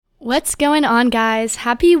What's going on, guys?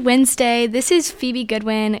 Happy Wednesday. This is Phoebe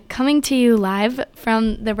Goodwin coming to you live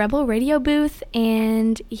from the Rebel Radio booth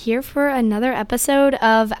and here for another episode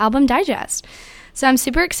of Album Digest. So I'm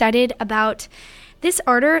super excited about this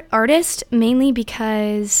artist, mainly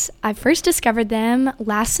because I first discovered them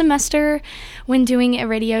last semester when doing a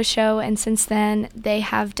radio show, and since then they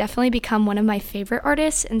have definitely become one of my favorite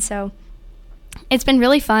artists. And so it's been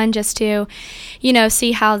really fun just to,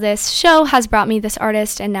 see how this show has brought me this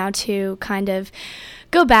artist, and now to kind of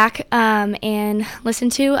go back and listen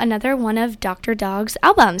to another one of Dr. Dog's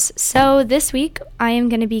albums. So this week I am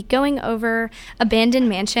going to be going over Abandoned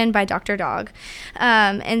Mansion by Dr. Dog.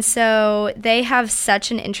 And so they have such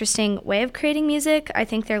an interesting way of creating music. I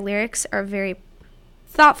think their lyrics are very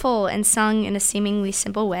thoughtful and sung in a seemingly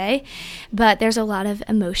simple way, but there's a lot of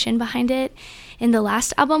emotion behind it. In the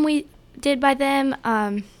last album we did by them,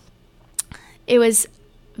 it was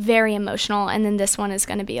very emotional, and then this one is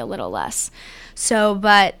going to be a little less so,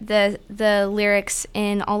 but the lyrics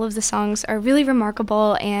in all of the songs are really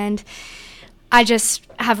remarkable, and I just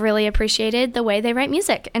have really appreciated the way they write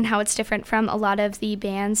music and how it's different from a lot of the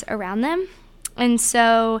bands around them. And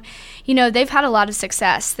so, they've had a lot of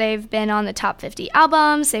success. They've been on the top 50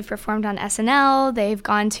 albums, they've performed on SNL, they've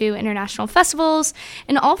gone to international festivals,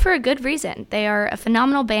 and all for a good reason. They are a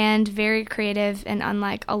phenomenal band, very creative, and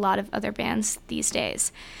unlike a lot of other bands these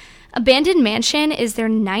days. Abandoned Mansion is their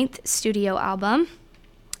 9th studio album,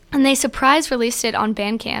 and they surprise released it on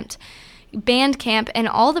Bandcamp, and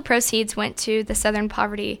all the proceeds went to the Southern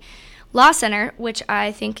Poverty Law Center, which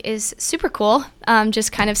I think is super cool.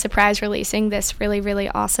 Just kind of surprise releasing this really, really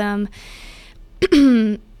awesome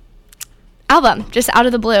album just out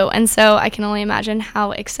of the blue. And so I can only imagine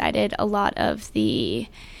how excited a lot of the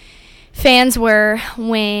fans were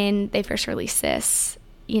when they first released this,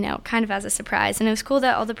 kind of as a surprise. And it was cool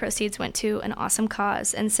that all the proceeds went to an awesome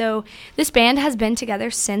cause. And so this band has been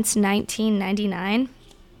together since 1999.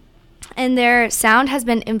 And their sound has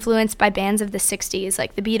been influenced by bands of the 60s,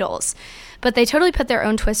 like the Beatles. But they totally put their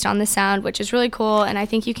own twist on the sound, which is really cool. And I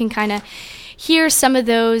think you can kind of hear some of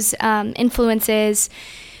those influences,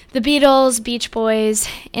 the Beatles, Beach Boys,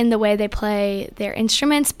 in the way they play their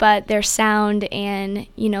instruments. But their sound and,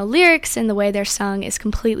 lyrics and the way they're sung is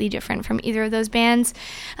completely different from either of those bands.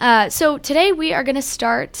 So today we are going to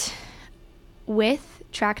start with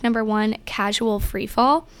track number 1, Casual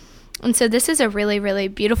Freefall. And so this is a really, really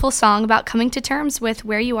beautiful song about coming to terms with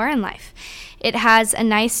where you are in life. It has a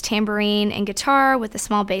nice tambourine and guitar with a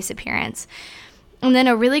small bass appearance. And then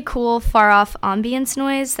a really cool far-off ambience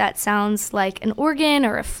noise that sounds like an organ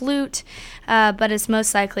or a flute, but is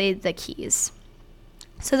most likely the keys.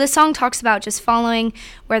 So this song talks about just following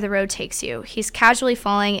where the road takes you. He's casually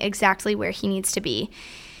following exactly where he needs to be.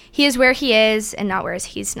 He is where he is and not where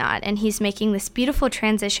he's not. And he's making this beautiful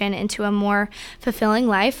transition into a more fulfilling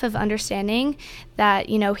life of understanding that,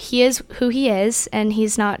 he is who he is and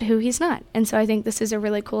he's not who he's not. And so I think this is a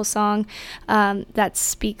really cool song that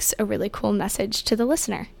speaks a really cool message to the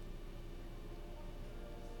listener.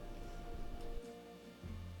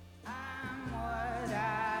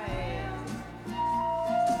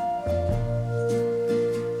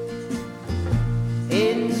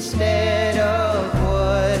 Instead of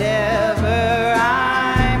whatever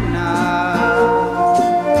I'm not,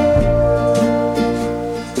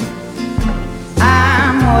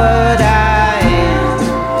 I'm what I am.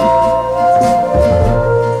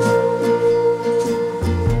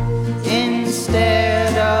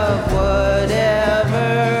 Instead of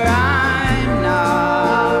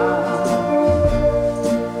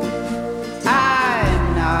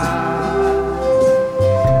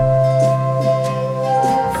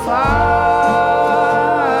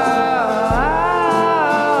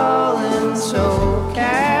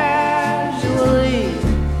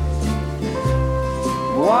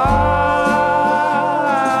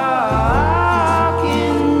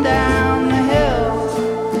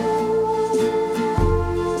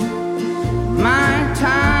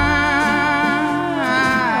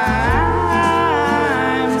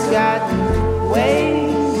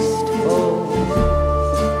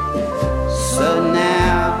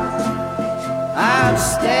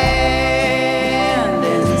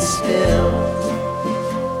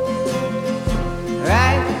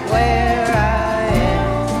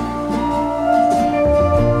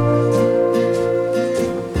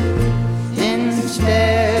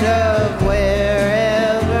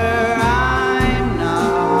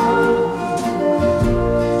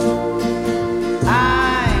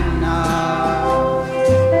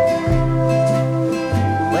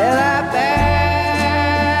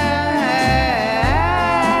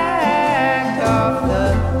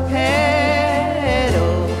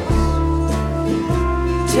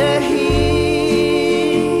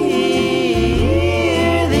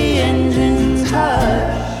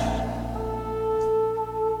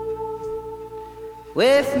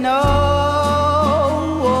with no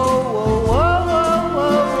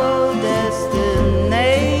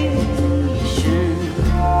destination,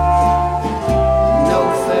 no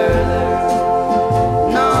further,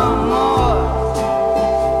 no more,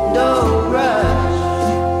 no rush,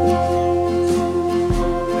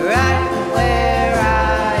 right where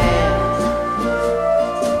I am,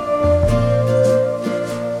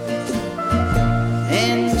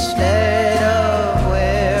 instead of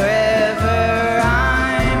wherever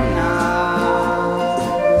I'm now,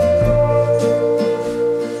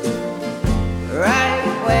 right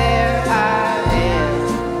where I am,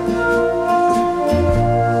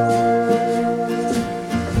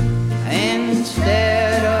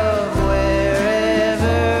 instead of wherever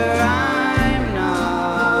I'm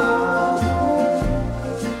now.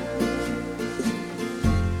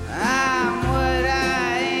 I'm what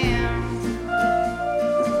I am,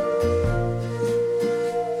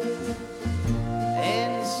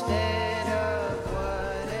 instead of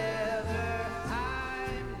whatever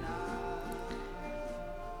I'm not.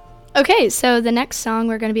 Okay, so the next song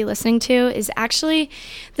we're going to be listening to is actually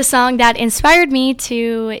the song that inspired me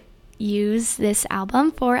to use this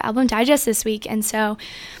album for Album Digest this week. And so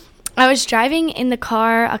I was driving in the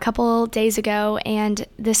car a couple days ago, and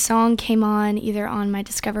this song came on either on my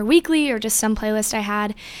Discover Weekly or just some playlist I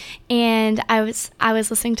had. And I was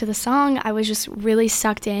listening to the song. I was just really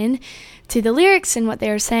sucked in to the lyrics and what they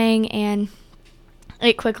were saying, and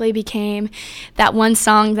it quickly became that one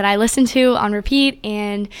song that I listen to on repeat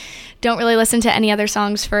and don't really listen to any other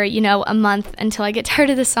songs for, a month until I get tired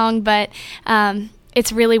of the song. But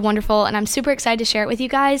it's really wonderful, and I'm super excited to share it with you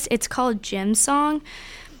guys. It's called Jim's Song.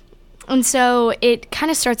 And so it kind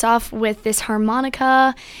of starts off with this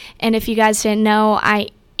harmonica, and if you guys didn't know, I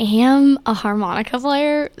am a harmonica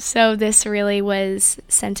player, so this really was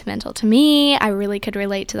sentimental to me. I really could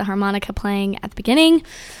relate to the harmonica playing at the beginning,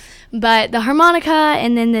 but the harmonica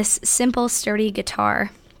and then this simple, sturdy guitar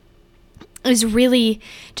is really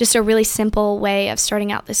just a really simple way of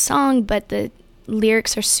starting out this song, but the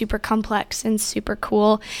lyrics are super complex and super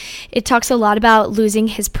cool. It talks a lot about losing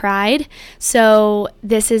his pride. So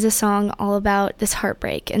this is a song all about this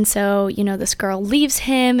heartbreak. And so, this girl leaves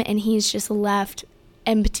him and he's just left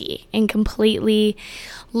empty and completely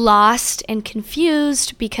lost and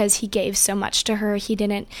confused because he gave so much to her. He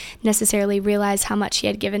didn't necessarily realize how much he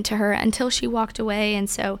had given to her until she walked away. And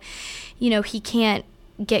so, he can't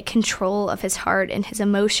get control of his heart and his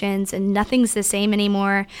emotions, and nothing's the same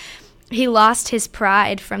anymore. He lost his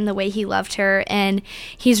pride from the way he loved her, and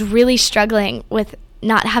he's really struggling with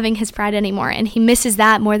not having his pride anymore, and he misses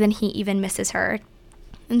that more than he even misses her.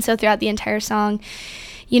 And so throughout the entire song,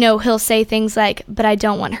 he'll say things like, but I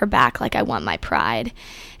don't want her back like I want my pride.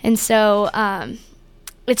 And so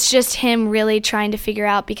it's just him really trying to figure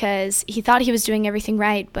out, because he thought he was doing everything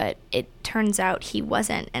right, but it turns out he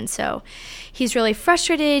wasn't. And so he's really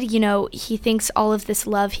frustrated. He thinks all of this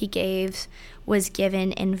love he gave was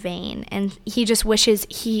given in vain, and he just wishes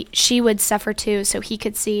she would suffer too, so he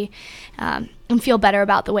could see and feel better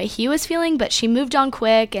about the way he was feeling. But she moved on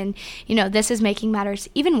quick, and this is making matters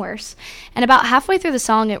even worse. And about halfway through the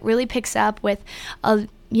song, it really picks up with a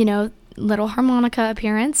little harmonica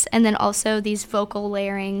appearance, and then also these vocal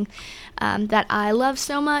layering that I love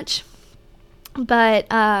so much. But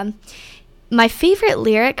my favorite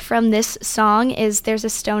lyric from this song is, there's a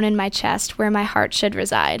stone in my chest where my heart should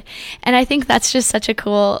reside. And I think that's just such a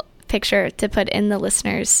cool picture to put in the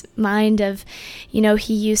listener's mind of,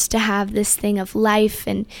 he used to have this thing of life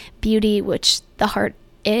and beauty, which the heart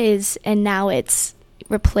is, and now it's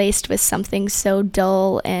replaced with something so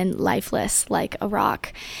dull and lifeless like a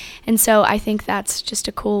rock. And so I think that's just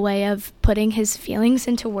a cool way of putting his feelings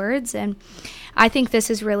into words. And I think this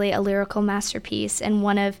is really a lyrical masterpiece, and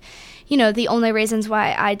one of the only reasons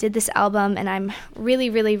why I did this album, and I'm really,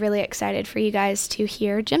 really, really excited for you guys to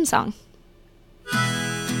hear Jim's Song.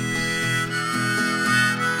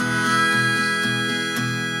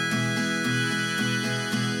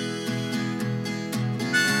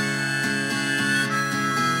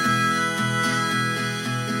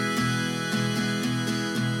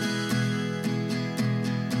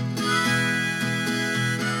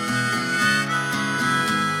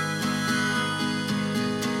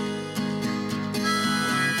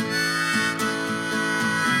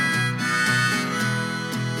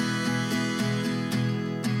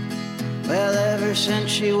 Well, ever since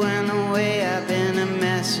she went away, I've been a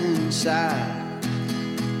mess inside.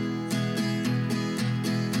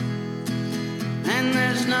 And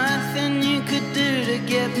there's nothing you could do to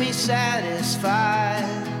get me satisfied.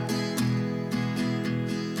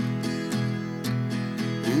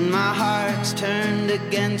 And and my heart's turned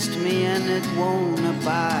against me and it won't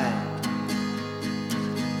abide.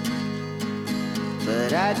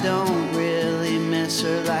 But I don't really miss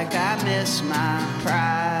her like I miss my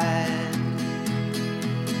pride.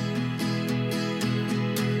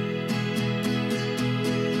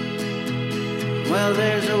 Well,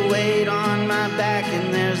 there's a weight on my back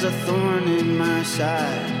and there's a thorn in my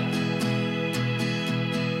side.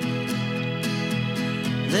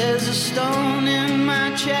 There's a stone in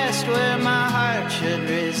my chest where my heart should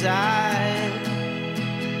reside.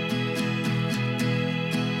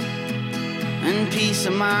 And peace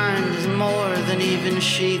of mind is more than even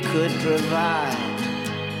she could provide.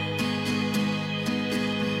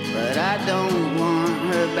 But I don't want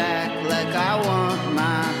her back like I want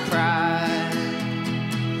my pride.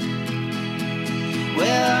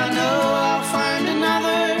 Well, I know I'll find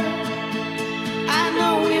another. I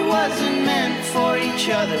know we wasn't meant for each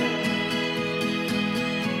other.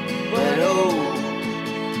 But oh,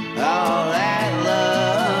 all that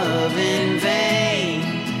love in vain.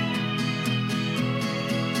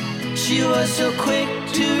 She was so quick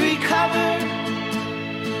to recover.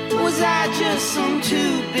 Was I just some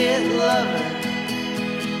two-bit lover?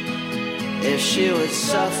 If she would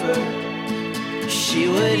suffer, she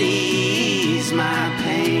would ease my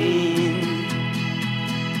pain.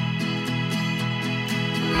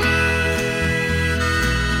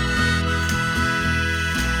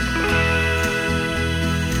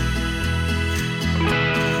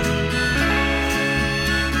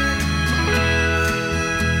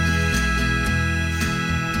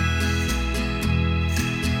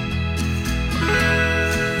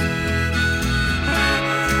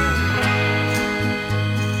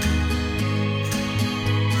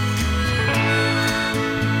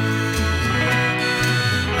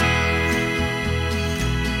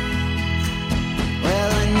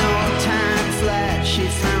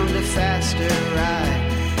 Faster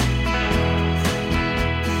ride.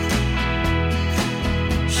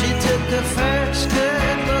 She took the first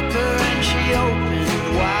good looker and she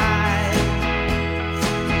opened wide.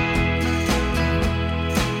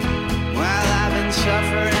 While I've been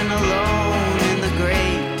suffering alone in the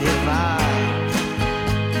great divide.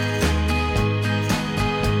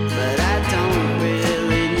 But I don't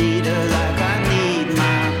really need her like I need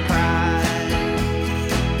my pride.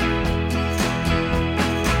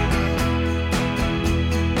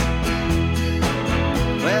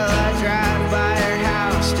 Well, I drive by her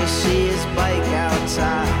house to see his bike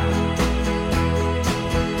outside.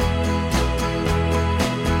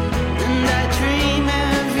 And I dream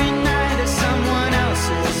every night of someone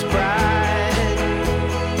else's bride.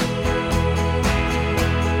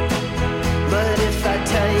 But if I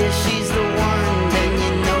tell you she's the one, then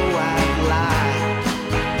you know I've lied.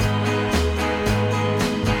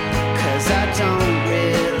 'Cause I don't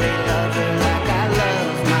really love her like I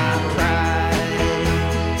love my pride.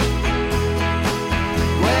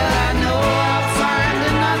 Well, I know I'll find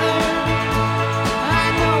another. I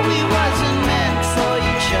know we wasn't meant for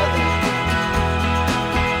each other.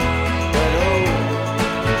 But oh,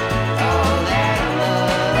 all that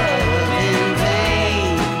love in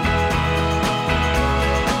vain.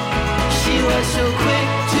 She was so quick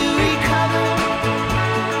to recover.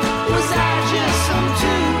 Was I just some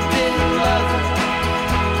two-bit lover?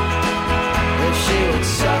 If she would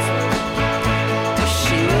suffer,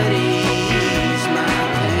 she would ease my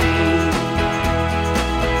pain.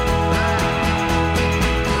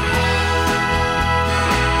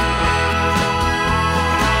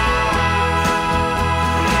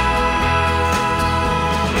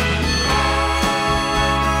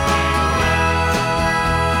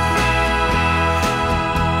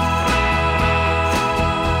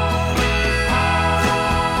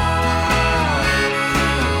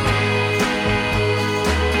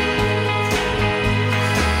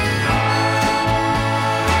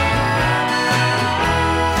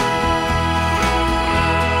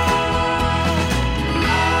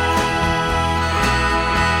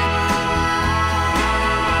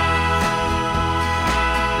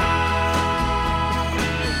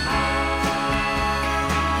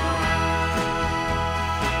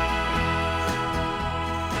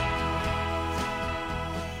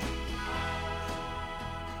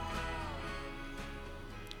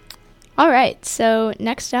 All right, so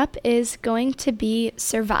next up is going to be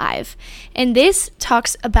Survive. And this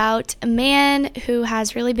talks about a man who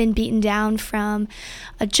has really been beaten down from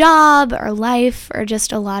a job or life or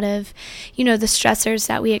just a lot of, the stressors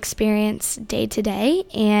that we experience day to day.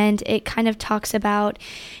 And it kind of talks about,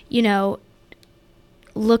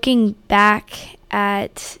 looking back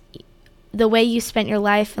at the way you spent your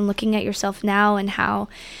life and looking at yourself now and how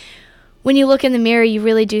when you look in the mirror, you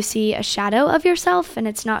really do see a shadow of yourself, and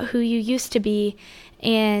it's not who you used to be.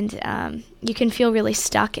 And you can feel really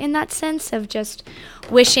stuck in that sense of just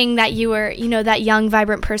wishing that you were, that young,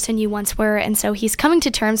 vibrant person you once were. And so he's coming to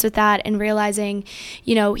terms with that and realizing,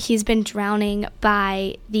 he's been drowning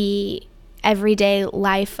by the everyday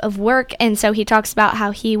life of work. And so he talks about how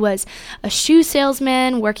he was a shoe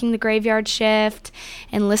salesman working the graveyard shift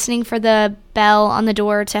and listening for the bell on the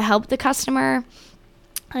door to help the customer.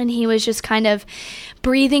 And he was just kind of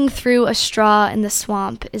breathing through a straw in the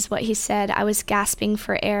swamp, is what he said. I was gasping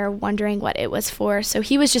for air, wondering what it was for. So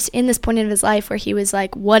he was just in this point of his life where he was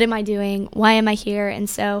like, what am I doing? Why am I here? And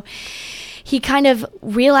so he kind of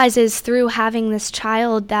realizes through having this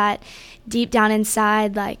child that deep down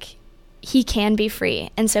inside, like, he can be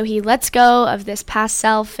free. And so he lets go of this past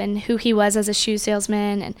self and who he was as a shoe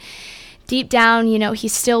salesman. And deep down,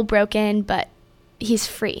 he's still broken, but he's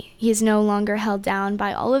free. He's no longer held down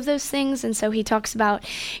by all of those things. And so he talks about,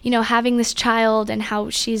 having this child and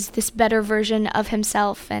how she's this better version of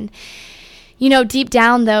himself. And, deep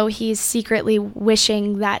down, though, he's secretly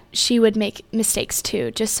wishing that she would make mistakes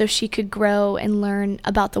too, just so she could grow and learn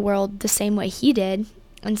about the world the same way he did.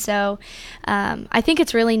 And so I think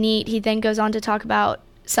it's really neat. He then goes on to talk about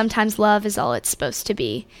sometimes love is all it's supposed to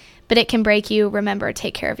be, but it can break you. Remember,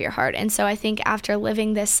 take care of your heart. And so I think after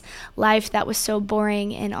living this life that was so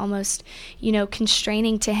boring and almost,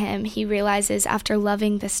 constraining to him, he realizes after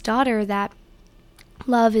loving this daughter that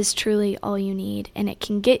love is truly all you need, and it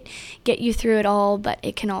can get you through it all, but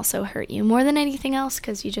it can also hurt you more than anything else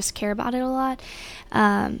because you just care about it a lot.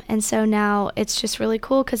 And so now it's just really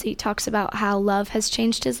cool because he talks about how love has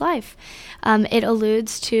changed his life. It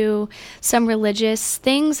alludes to some religious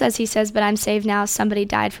things, as he says, but I'm saved now, somebody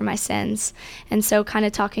died for my sins. And so kind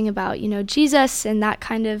of talking about, Jesus and that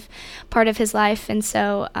kind of part of his life. And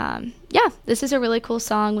so, this is a really cool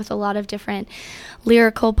song with a lot of different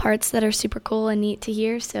lyrical parts that are super cool and neat to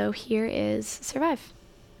hear. So here is Survive.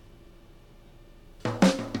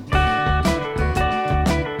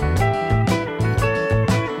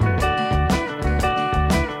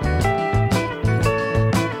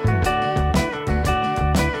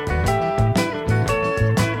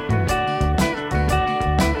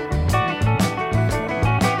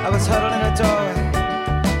 I was huddled in a doorway,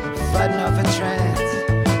 fighting off a trance,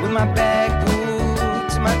 with my back glued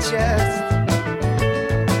to my chest.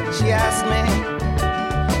 She asked me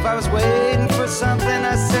if I was waiting for something.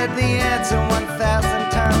 I said the answer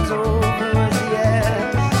 1,000 times over was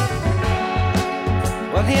yes.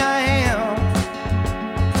 Well, here I am,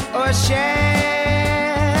 or a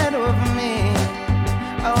shadow of me.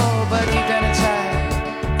 Oh, but deep down inside,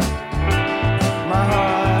 my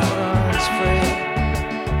heart runs free.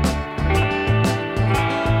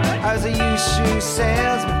 I was a used shoe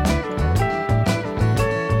salesman,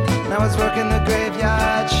 and I was working the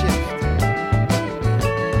graveyard shift.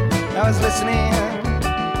 I was listening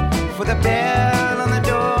for the bell on the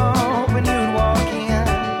door when you'd walk in.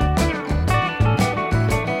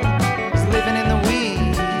 I was living in the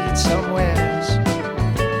weeds somewheres,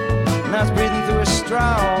 and I was breathing through a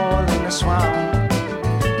straw in the swamp.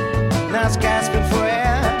 And I was gasping for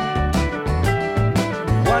air,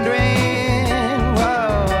 wondering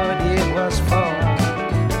what it was for.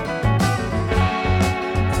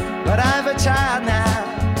 But I have a child now,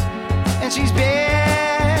 and she's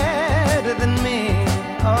better than me.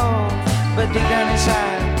 Oh, but deep down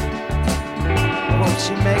inside, I hope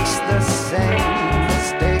she makes the same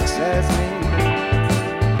mistakes as me.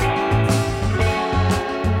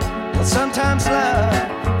 Well, sometimes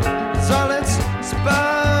love is all it's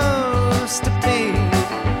supposed to be,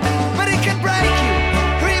 but it can break you.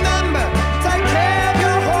 Remember, take care of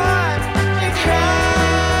your heart and cry.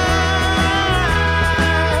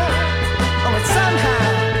 Oh, and somehow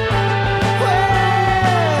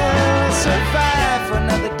we'll survive for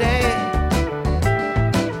another day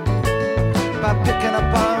by picking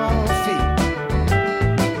up on feet.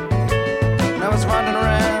 And I was wandering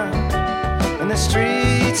around in the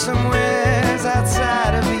streets somewhere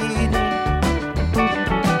outside of Eden.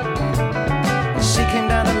 She came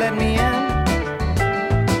down to let me in,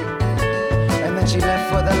 and then she left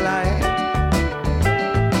for the light.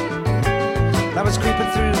 I was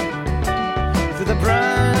creeping through the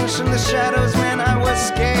brush and the shadows, man, I was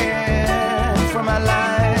scared for my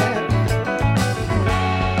life.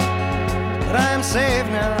 But I am saved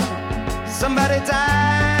now. Somebody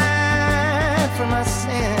died for my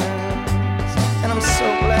sins, and I'm so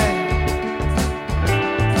glad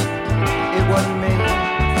it wasn't me.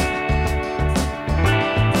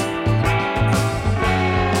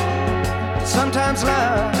 Sometimes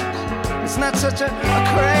love is not such a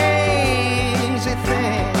crazy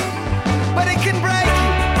thing. but it can break you.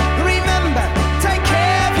 Remember, take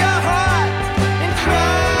care of your heart and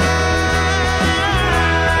cry.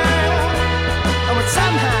 Oh, but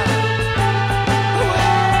somehow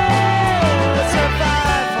we'll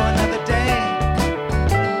survive for another day.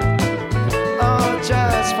 Oh,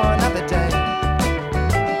 just for another day.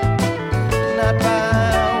 Not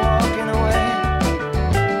by walking away.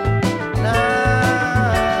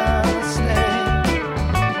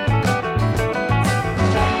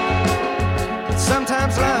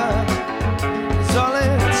 Sometimes love is all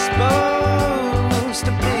it's supposed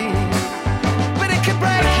to be, but it can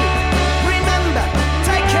break you. Remember,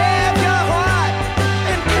 take care of your heart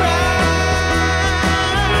and cry.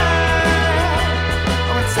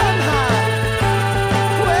 Oh, and somehow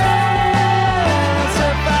we'll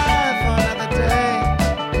survive for another day.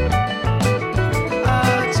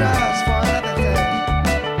 Oh, just for another day.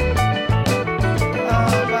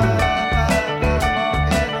 Oh, bye.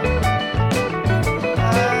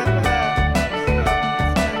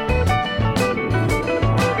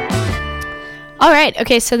 All right.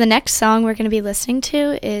 Okay. So the next song we're going to be listening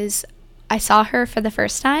to is I Saw Her for the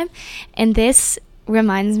First Time. And this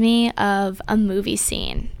reminds me of a movie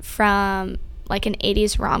scene from like an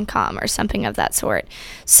 80s rom-com or something of that sort.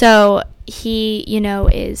 So he,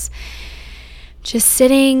 is just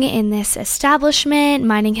sitting in this establishment,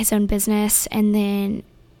 minding his own business, and then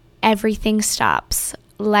everything stops.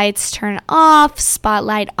 Lights turn off,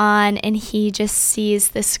 spotlight on, and he just sees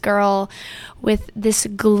this girl with this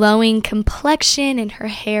glowing complexion and her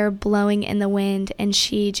hair blowing in the wind, and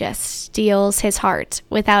she just steals his heart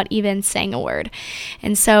without even saying a word.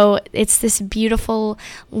 And so it's this beautiful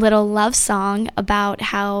little love song about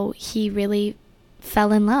how he really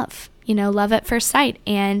fell in love, love at first sight.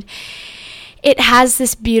 And it has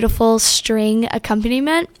this beautiful string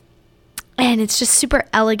accompaniment, and it's just super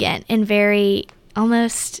elegant and very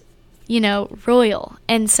almost, royal.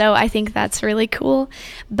 And so I think that's really cool.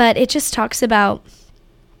 But it just talks about,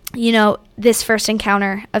 this first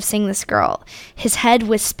encounter of seeing this girl. His head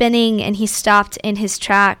was spinning and he stopped in his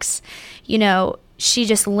tracks. She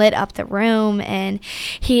just lit up the room. And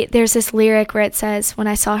there's this lyric where it says, when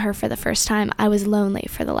I saw her for the first time, I was lonely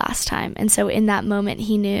for the last time. And so in that moment,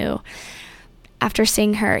 he knew after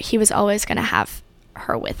seeing her, he was always going to have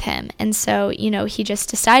her with him. And so, he just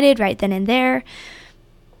decided right then and there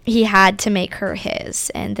he had to make her his.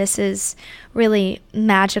 And this is really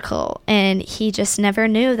magical. And he just never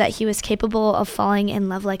knew that he was capable of falling in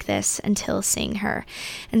love like this until seeing her.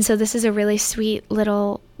 And so this is a really sweet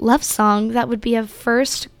little love song that would be a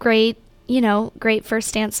first great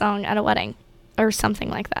first dance song at a wedding or something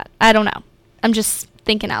like that. I don't know. I'm just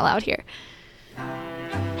thinking out loud here.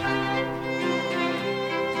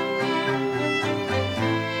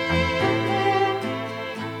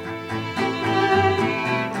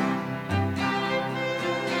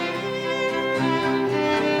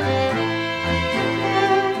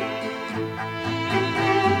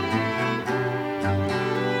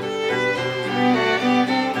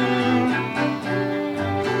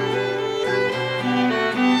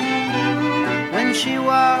 She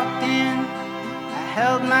walked in, I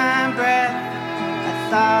held my breath. I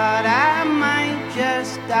thought I might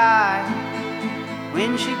just die.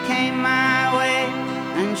 When she came my way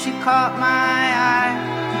and she caught my eye,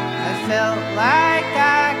 I felt like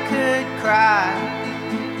I could cry.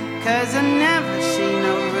 'Cause I never seen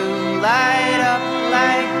a room light up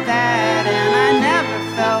like that, and I never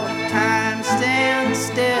felt time stand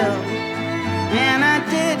still. And I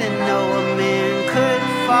didn't know a man could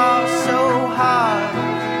fall so hard,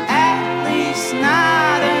 at least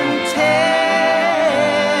not until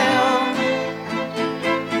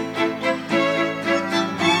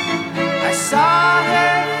I saw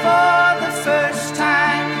her for the first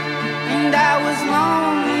time, and I was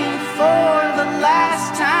lonely for the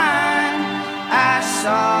last time. I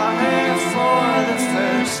saw her for the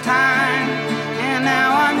first time, and now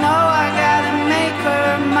I know I gotta make her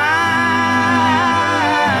mine.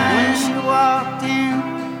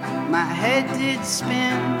 My head did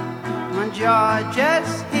spin, my jaw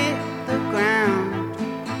just hit the ground.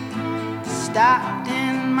 Stopped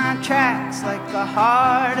in my tracks like a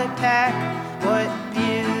heart attack. What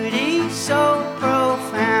beauty so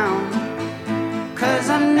profound. 'Cause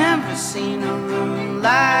I've never seen a room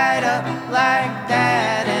light up like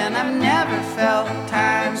that, and I've never felt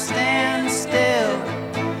time stand still.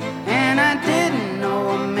 And I didn't know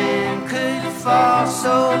a man could fall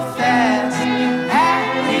so fast, at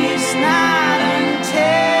least not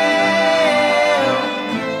until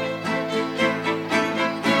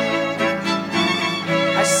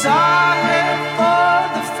I saw her for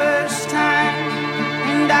the first time,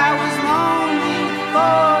 and I was lonely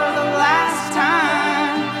for the last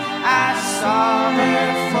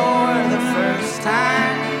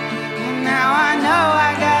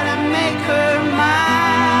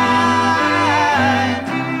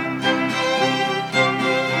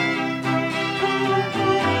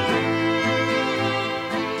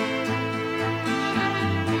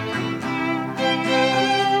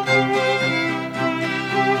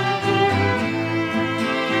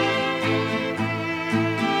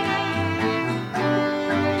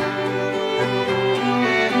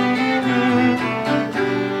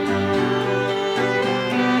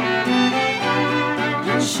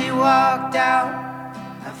out,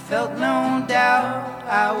 I felt no doubt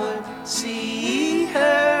I would see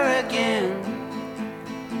her again.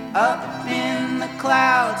 Up in the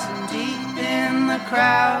clouds and deep in the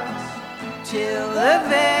crowds till the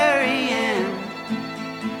very end.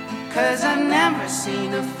 'Cause I've never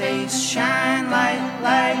seen a face shine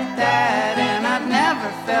like that, and I've never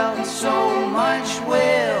felt so much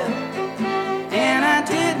will. And I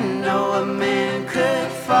didn't know a man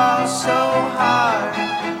could fall so hard,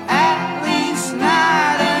 at least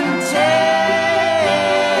not until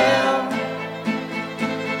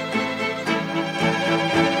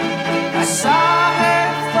I saw her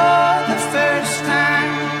for the first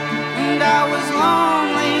time, and I was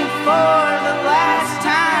lonely for the last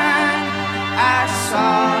time. I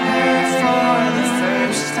saw her for the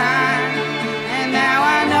first time, and now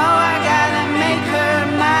I know I gotta make her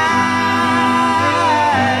mine.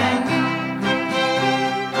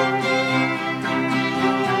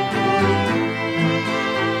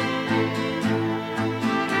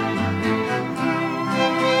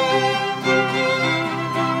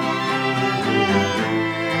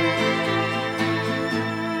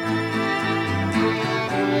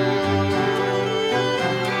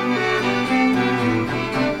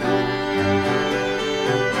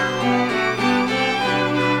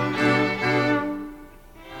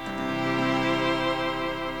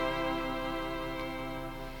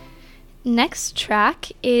 Next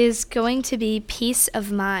track is going to be Peace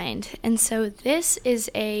of Mind. And so this is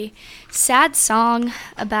a sad song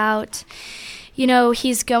about,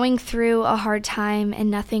 he's going through a hard time and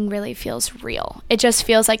nothing really feels real. It just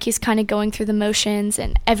feels like he's kind of going through the motions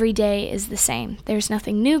and every day is the same. There's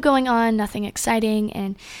nothing new going on, nothing exciting,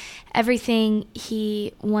 and everything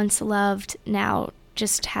he once loved now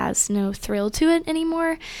just has no thrill to it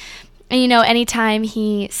anymore. And, anytime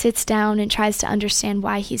he sits down and tries to understand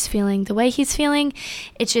why he's feeling the way he's feeling,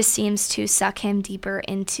 it just seems to suck him deeper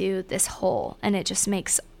into this hole, and it just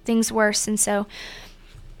makes things worse. And so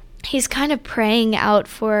he's kind of praying out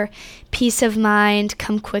for peace of mind,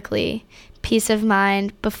 come quickly, peace of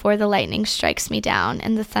mind before the lightning strikes me down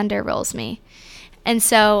and the thunder rolls me. And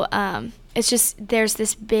so it's just, there's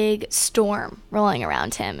this big storm rolling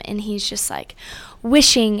around him, and he's just like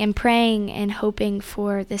wishing and praying and hoping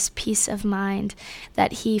for this peace of mind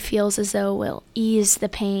that he feels as though will ease the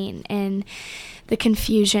pain and the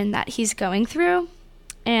confusion that he's going through.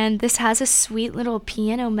 And this has a sweet little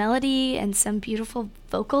piano melody and some beautiful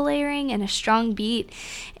vocal layering and a strong beat,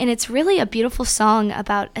 and it's really a beautiful song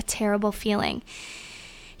about a terrible feeling.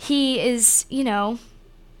 He is,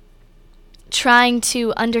 trying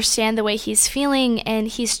to understand the way he's feeling, and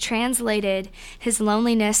he's translated his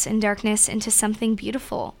loneliness and darkness into something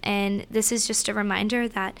beautiful. And this is just a reminder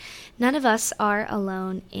that none of us are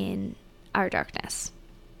alone in our darkness.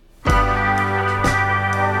 I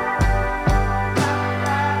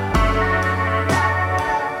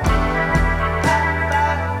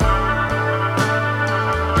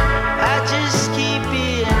just keep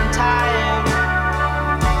being tired.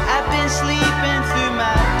 I've been sleeping through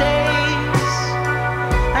my days,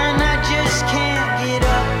 and I just can't get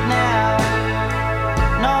up now.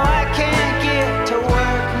 No, I can't get to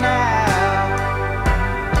work now.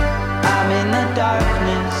 I'm in the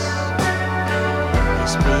darkness,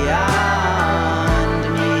 it's beyond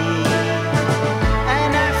me,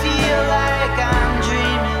 and I feel like I'm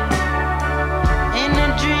dreaming in a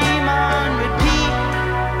dream on repeat.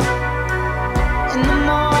 And the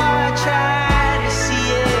more I try to see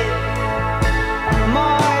it, the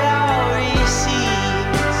more it all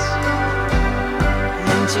recedes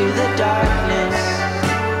into the darkness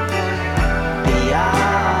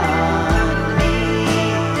beyond me.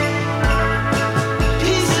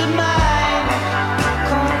 Peace of mind,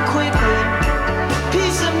 come quickly.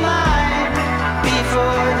 Peace of mind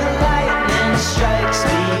before the lightning strikes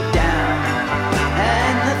me down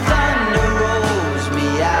and the thunder rolls me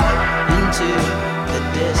out into the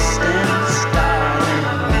distance, darling.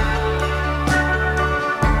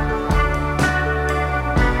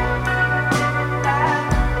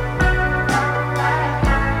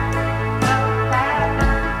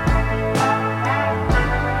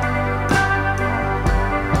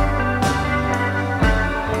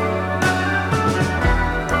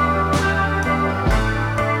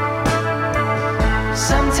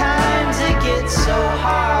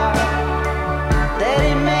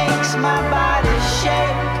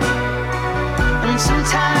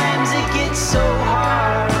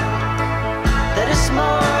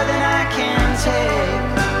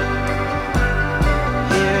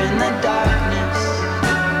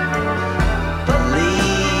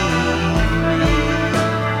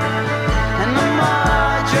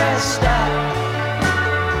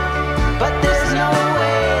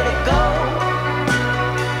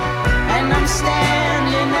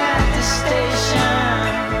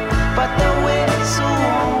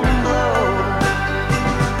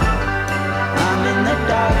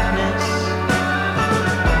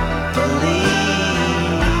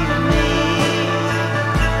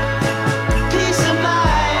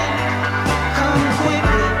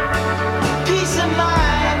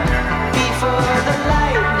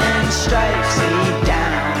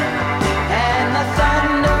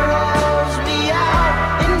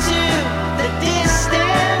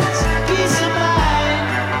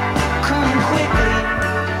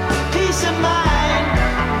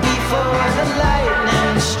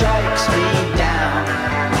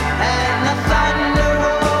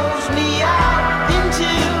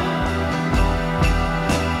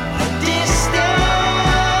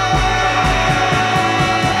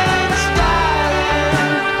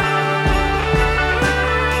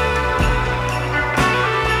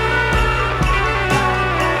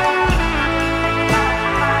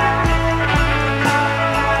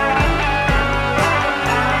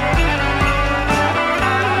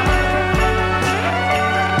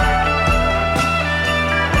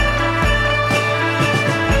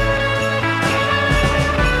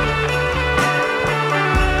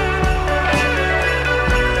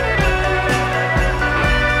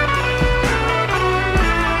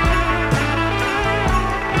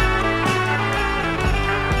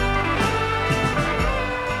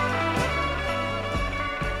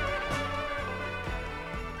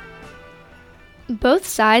 Both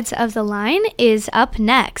Sides of the Line is up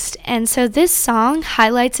next. And so this song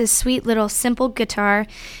highlights a sweet little simple guitar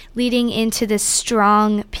leading into this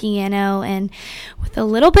strong piano and with a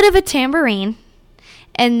little bit of a tambourine.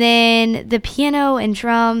 And then the piano and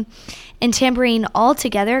drum and tambourine all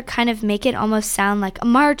together kind of make it almost sound like a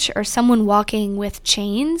march or someone walking with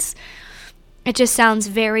chains. It just sounds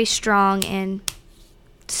very strong and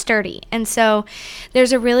sturdy. And so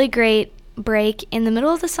there's a really great break in the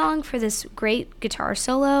middle of the song for this great guitar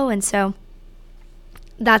solo. And so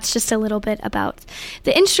that's just a little bit about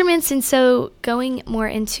the instruments. And so going more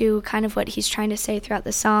into kind of what he's trying to say throughout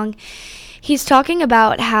the song, he's talking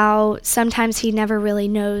about how sometimes he never really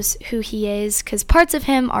knows who he is because parts of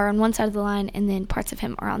him are on one side of the line and then parts of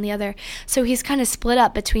him are on the other. So he's kind of split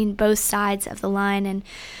up between both sides of the line. And,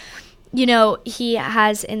 you know, he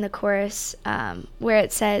has in the chorus where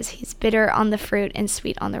it says he's bitter on the fruit and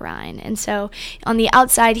sweet on the rind. And so on the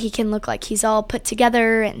outside, he can look like he's all put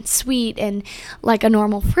together and sweet and like a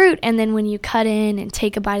normal fruit. And then when you cut in and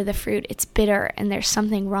take a bite of the fruit, it's bitter and there's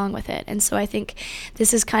something wrong with it. And so I think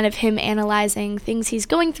this is kind of him analyzing things he's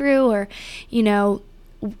going through or, you know,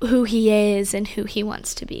 who he is and who he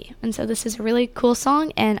wants to be. And so this is a really cool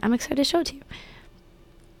song, and I'm excited to show it to you.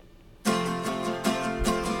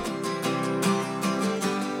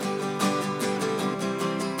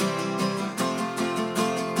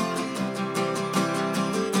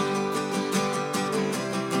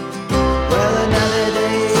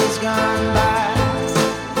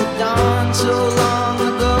 So long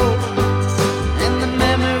ago, and the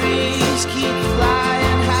memories keep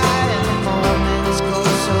flying high, and the moments go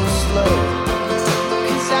so slow.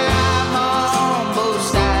 'Cause I'm on both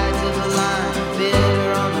sides of the line,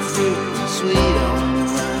 bitter on the fruit, sweet on the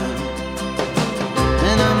rind.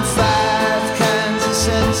 And I'm 5 kinds of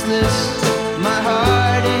senseless, my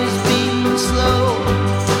heart is beating slow.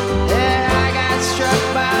 Yeah, I got struck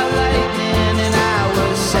by lightning, and I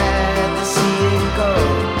was sad to see it go.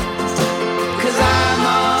 I'm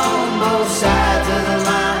on both sides of the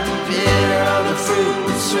line, bitter on the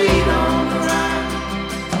fruit, sweet on the rind.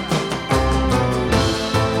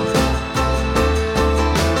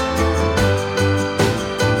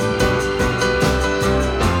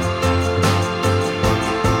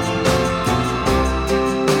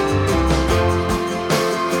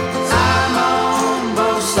 I'm on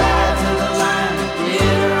both sides of the line,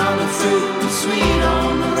 bitter on the fruit, sweet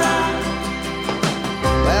on the rind.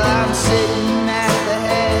 Well, I'm sitting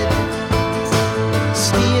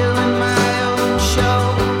stealing my own show,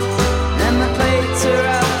 and the plates are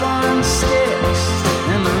up on sticks,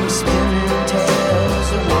 and I'm spinning tales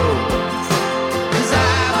of woe. 'Cause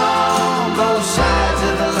I'm on both sides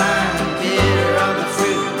of the line, bitter on the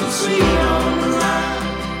fruit, sweet on the rind.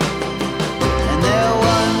 And there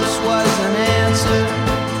once was an answer,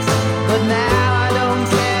 but now I don't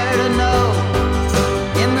care to know.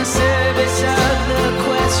 In the service of the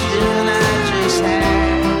question, I just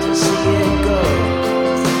had to see it go.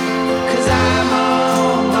 I'm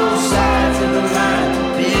on both sides of the line,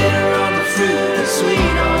 bitter on the fruit,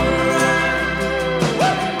 sweet on the rind.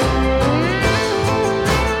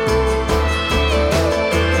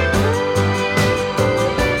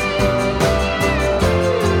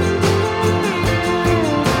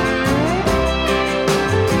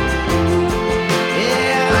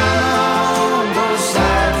 Yeah, I'm on both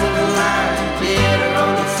sides of the line, bitter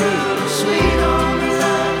on the fruit, sweet on the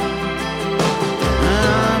rind.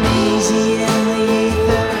 I'm easy in the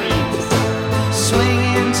ether,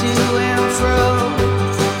 swinging to and fro,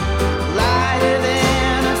 lighter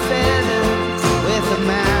than a feather, with a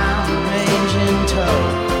mountain range in tow.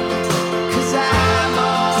 'Cause I'm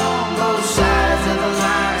on both sides of the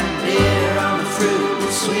line, bitter on the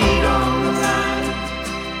fruit, sweet on the rind.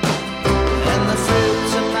 And the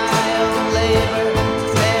fruits of my own labor,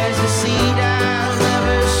 there's a seed I'll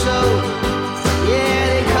never sow. Yeah,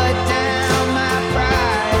 they cut down my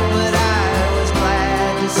pride, but I was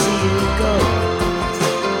glad to see it go.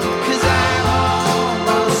 'Cause I'm on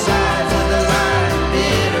both sides of the line,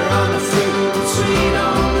 bitter on the fruit, sweet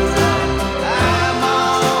on the rind. I'm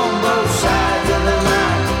on both sides of the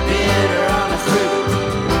line, bitter on the fruit.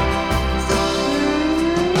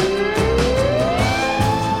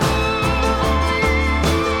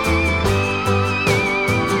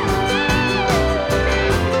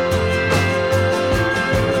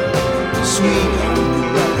 Sweet on the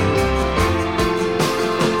rind.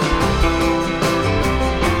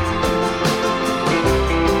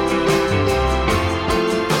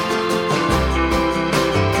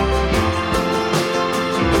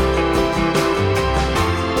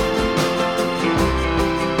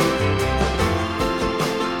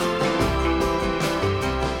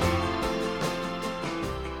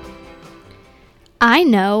 I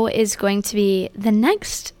Know is going to be the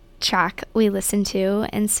next track we listen to.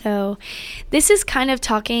 And so this is kind of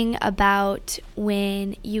talking about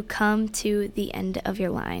when you come to the end of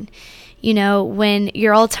your line. You know, when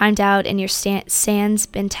you're all timed out and your sand's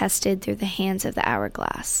been tested through the hands of the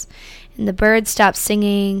hourglass, and the birds stop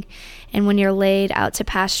singing, and when you're laid out to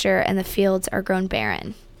pasture and the fields are grown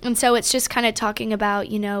barren. And so it's just kind of talking about,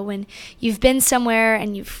 you know, when you've been somewhere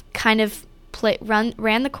and you've kind of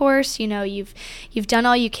ran the course, you know, you've done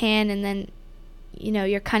all you can, and then, you know,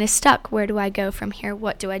 you're kind of stuck. Where do I go from here?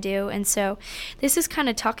 What do I do? And so this is kind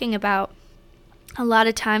of talking about a lot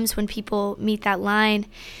of times when people meet that line,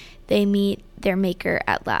 they meet their maker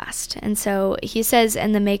at last. And so he says,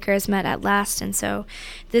 and the maker is met at last. And so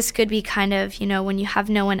this could be kind of, you know, when you have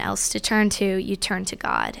no one else to turn to, you turn to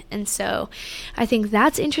God. And so I think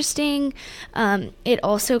that's interesting. It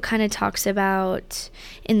also kind of talks about,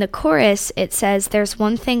 in the chorus, it says, there's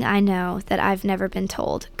one thing I know that I've never been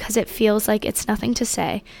told, 'cause it feels like it's nothing to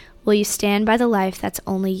say. Will you stand by the life that's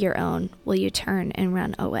only your own? Will you turn and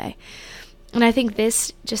run away? And I think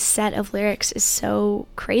this just set of lyrics is so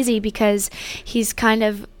crazy, because he's kind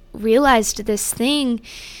of realized this thing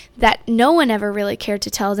that no one ever really cared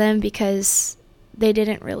to tell them, because they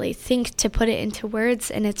didn't really think to put it into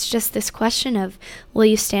words. And it's just this question of, will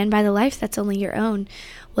you stand by the life that's only your own?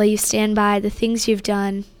 Will you stand by the things you've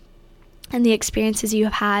done and the experiences you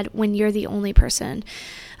have had when you're the only person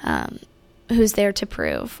who's there to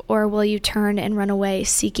prove? Or will you turn and run away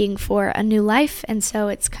seeking for a new life? And so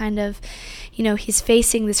it's kind of, you know, he's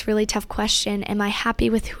facing this really tough question. Am I happy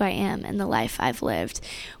with who I am and the life I've lived?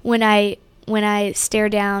 When I stare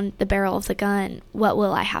down the barrel of the gun, what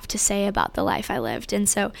will I have to say about the life I lived? And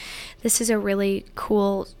so this is a really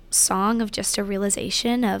cool song of just a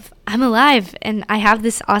realization of, I'm alive and I have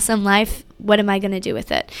this awesome life. What am I going to do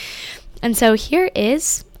with it? And so here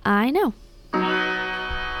is I Know.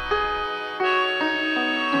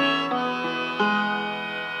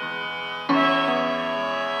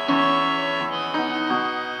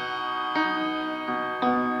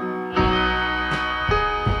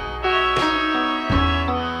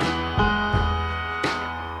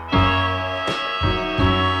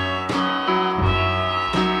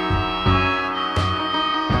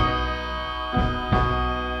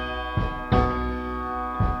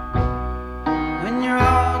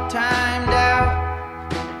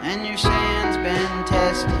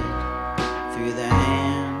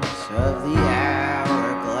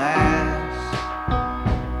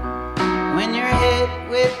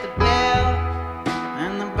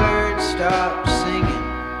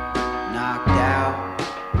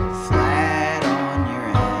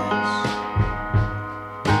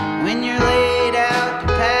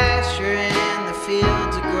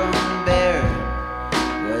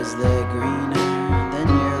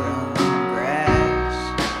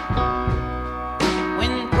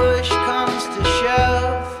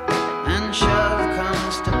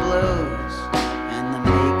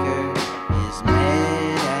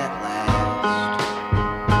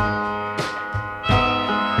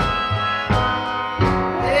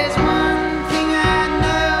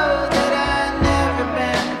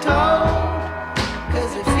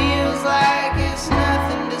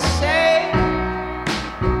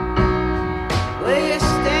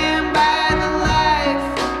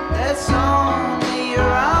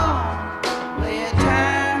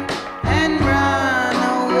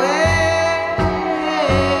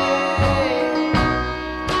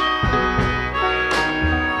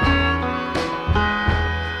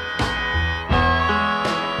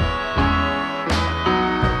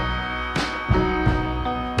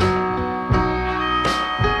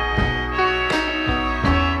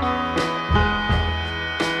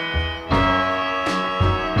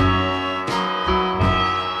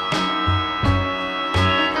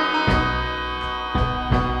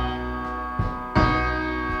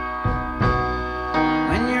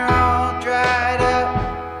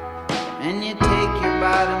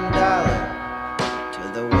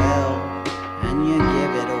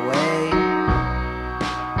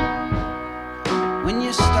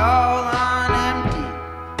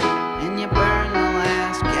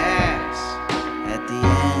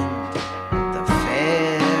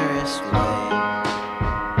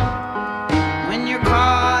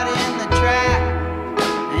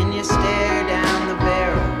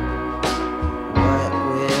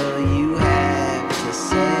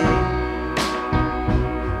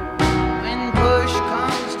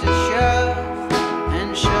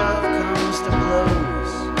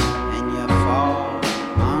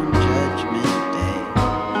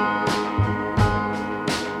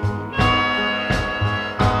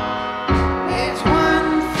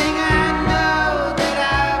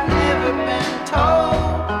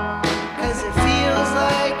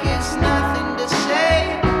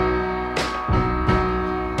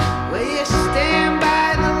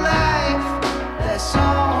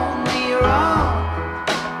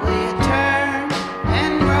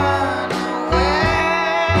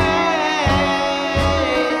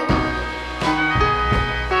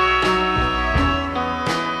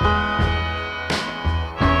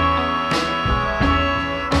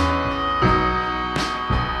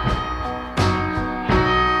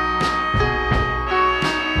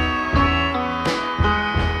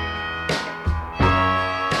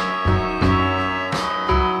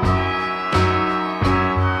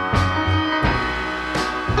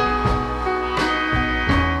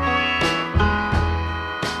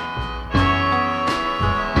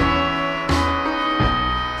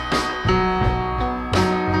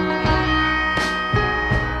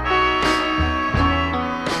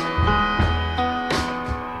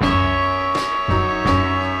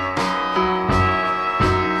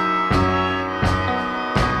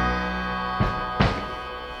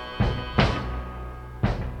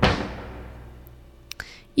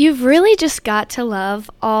 you've really just got to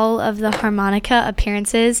love all of the harmonica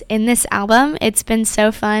appearances in this album. It's been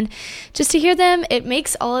so fun just to hear them. It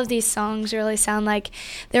makes all of these songs really sound like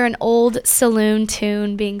they're an old saloon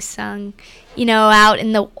tune being sung, out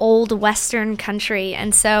in the old Western country.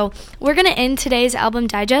 And so we're going to end today's album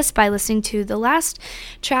digest by listening to the last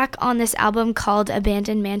track on this album called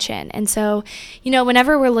Abandoned Mansion. And so,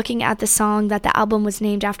 whenever we're looking at the song that the album was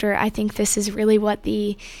named after, I think this is really what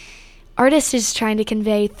the artist is trying to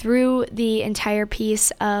convey through the entire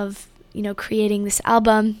piece of, creating this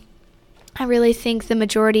album. I really think the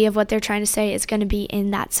majority of what they're trying to say is going to be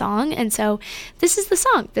in that song. And so this is the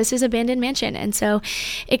song. This is Abandoned Mansion. And so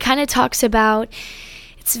it kind of talks about,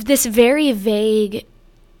 it's this very vague,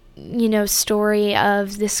 story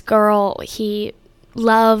of this girl he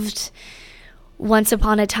loved once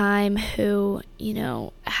upon a time who,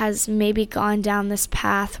 has maybe gone down this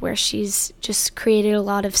path where she's just created a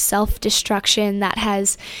lot of self-destruction that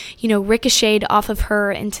has, ricocheted off of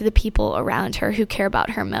her into the people around her who care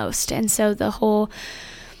about her most. And so the whole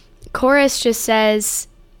chorus just says,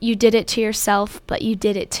 you did it to yourself, but you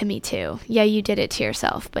did it to me too. Yeah, you did it to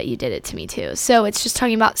yourself, but you did it to me too. So it's just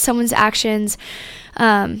talking about someone's actions,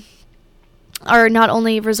 are not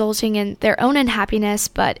only resulting in their own unhappiness,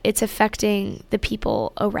 but it's affecting the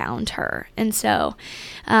people around her. And so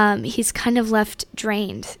he's kind of left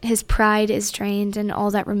drained. His pride is drained, and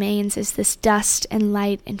all that remains is this dust and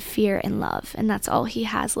light and fear and love. And that's all he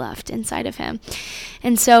has left inside of him.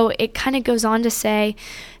 And so it kind of goes on to say,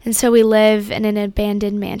 and so we live in an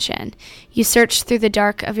abandoned mansion. You search through the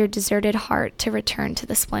dark of your deserted heart to return to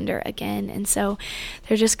the splendor again. And so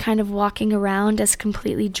they're just kind of walking around as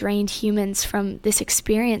completely drained humans from this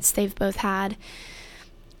experience they've both had.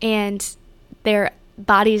 And their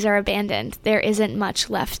bodies are abandoned. There isn't much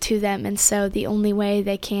left to them. And so the only way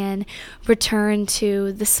they can return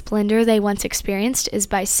to the splendor they once experienced is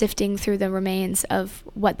by sifting through the remains of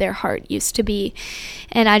what their heart used to be.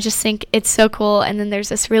 And I just think it's so cool. And then there's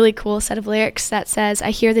this really cool set of lyrics that says, I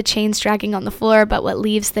hear the chains dragging on the floor, but what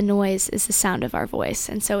leaves the noise is the sound of our voice.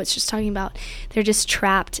 And so it's just talking about they're just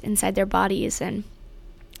trapped inside their bodies. And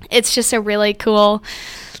it's just a really cool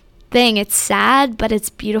thing. It's sad, but it's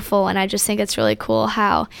beautiful. And I just think it's really cool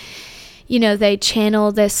how, they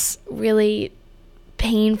channel this really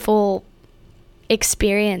painful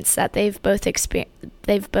experience that they've both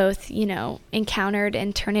encountered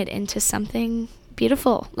and turn it into something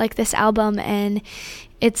beautiful like this album. And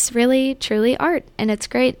it's really truly art, and it's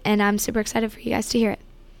great, and I'm super excited for you guys to hear it.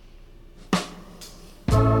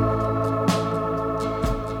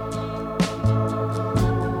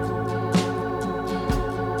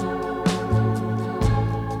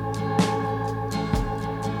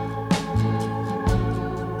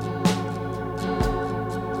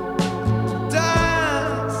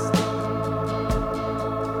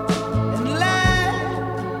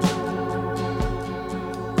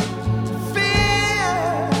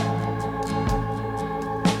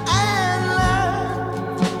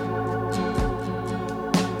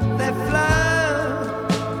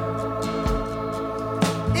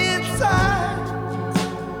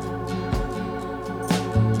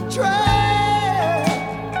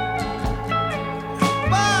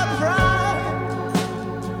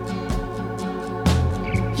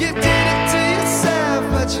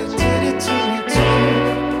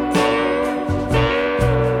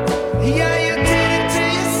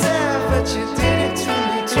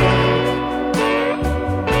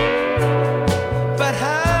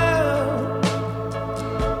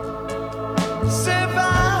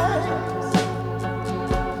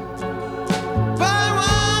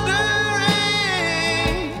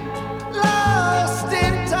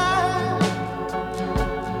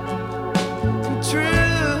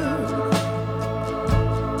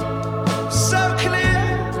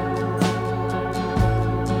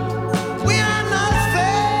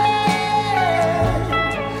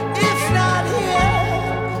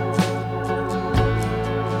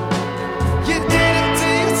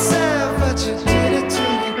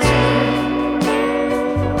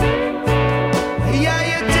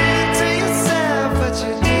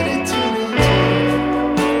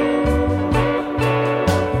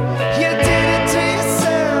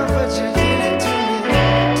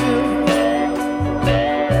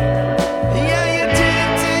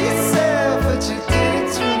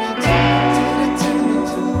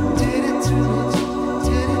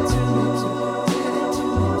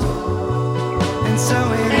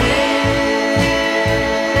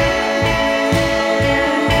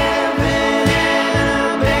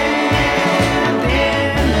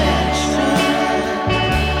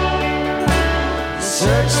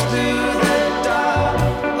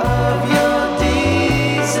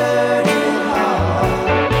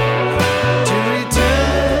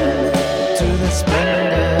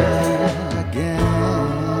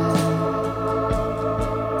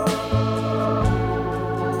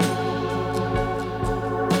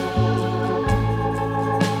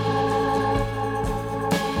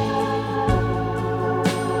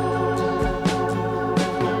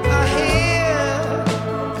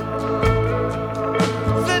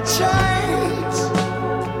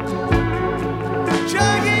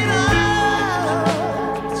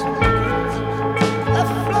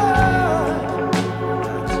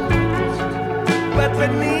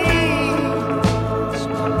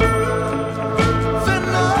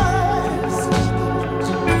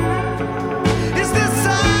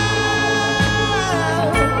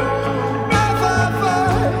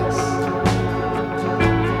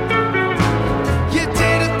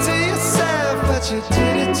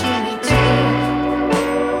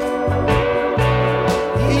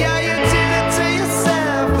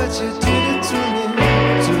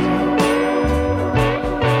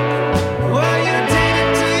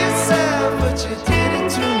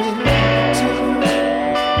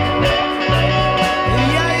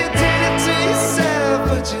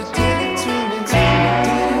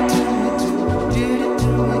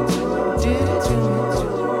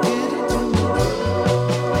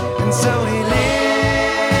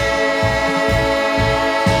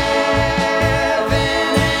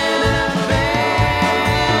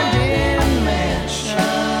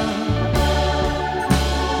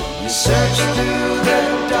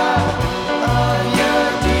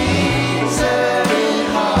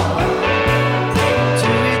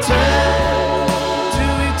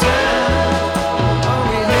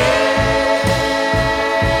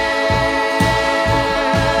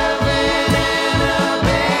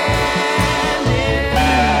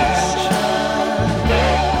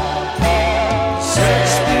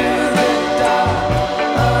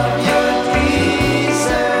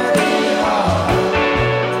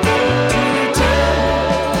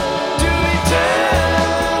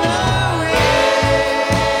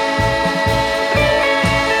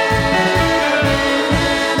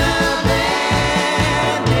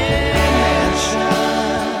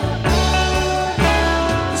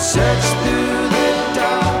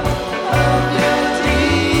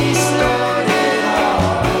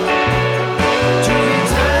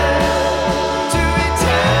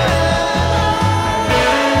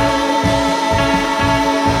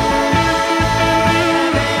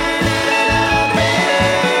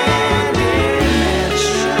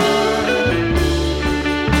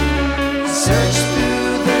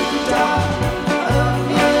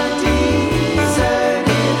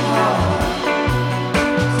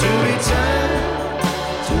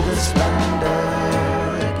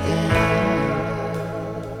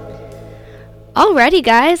 Alrighty,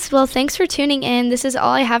 guys. Well, thanks for tuning in. This is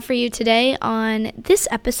all I have for you today on this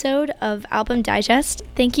episode of Album Digest.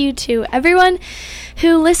 Thank you to everyone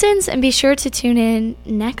who listens, and be sure to tune in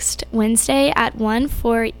next Wednesday at 1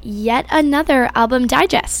 for yet another Album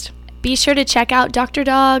Digest. Be sure to check out Dr.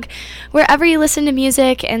 Dog wherever you listen to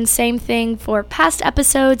music, and same thing for past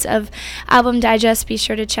episodes of Album Digest. Be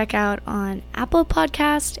sure to check out on Apple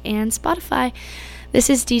Podcast and Spotify. This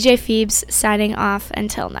is DJ Phoebes signing off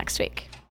until next week.